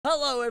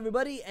Hello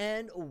everybody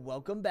and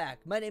welcome back.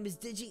 My name is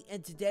Digi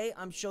and today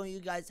I'm showing you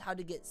guys how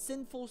to get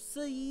Sinful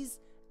Seas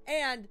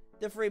and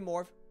the free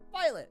morph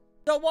Violet.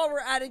 So while we're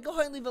at it, go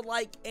ahead and leave a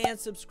like and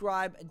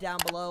subscribe down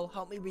below.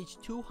 Help me reach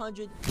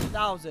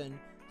 200,000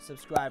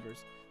 subscribers.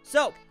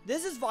 So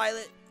this is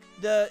Violet,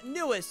 the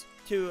newest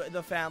to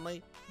the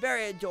family.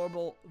 Very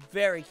adorable,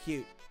 very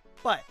cute.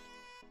 But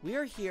we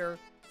are here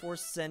for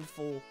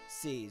Sinful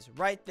Seas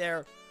right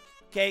there.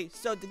 Okay,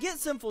 so to get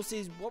Sinful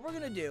Seas, what we're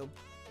gonna do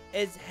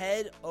is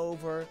head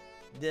over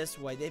this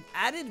way. They've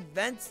added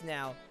vents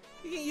now.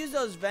 You can use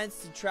those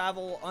vents to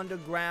travel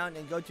underground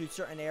and go to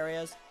certain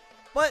areas,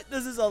 but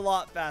this is a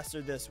lot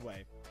faster this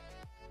way.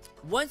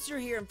 Once you're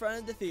here in front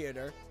of the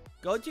theater,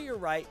 go to your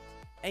right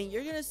and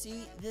you're gonna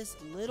see this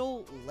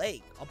little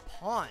lake, a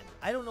pond.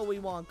 I don't know what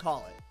you want to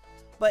call it,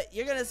 but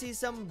you're gonna see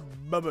some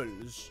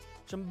bubbles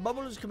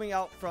coming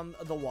out from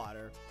the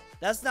water.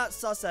 That's not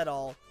sus at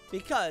all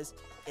because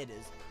it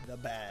is the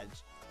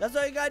badge. That's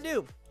all you gotta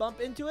do.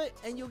 Bump into it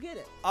and you'll get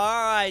it.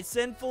 Alright,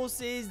 Sinful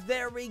Seas,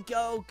 there we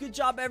go. Good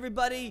job,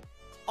 everybody.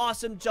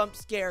 Awesome jump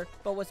scare.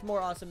 But what's more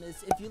awesome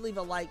is if you leave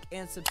a like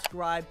and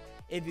subscribe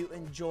if you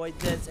enjoyed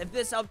this. If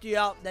this helped you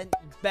out, then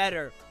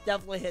better.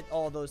 Definitely hit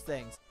all those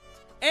things.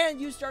 And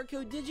use start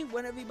code Digi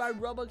whenever you buy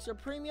Robux or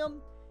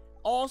Premium.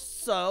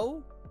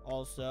 Also,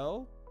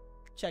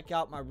 check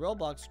out my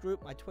Roblox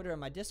group, my Twitter, and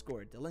my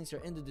Discord. The links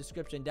are in the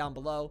description down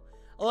below.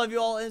 I love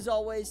you all, and as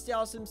always, stay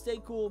awesome, stay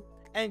cool,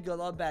 and good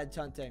luck bad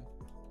hunting.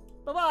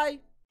 Bye-bye.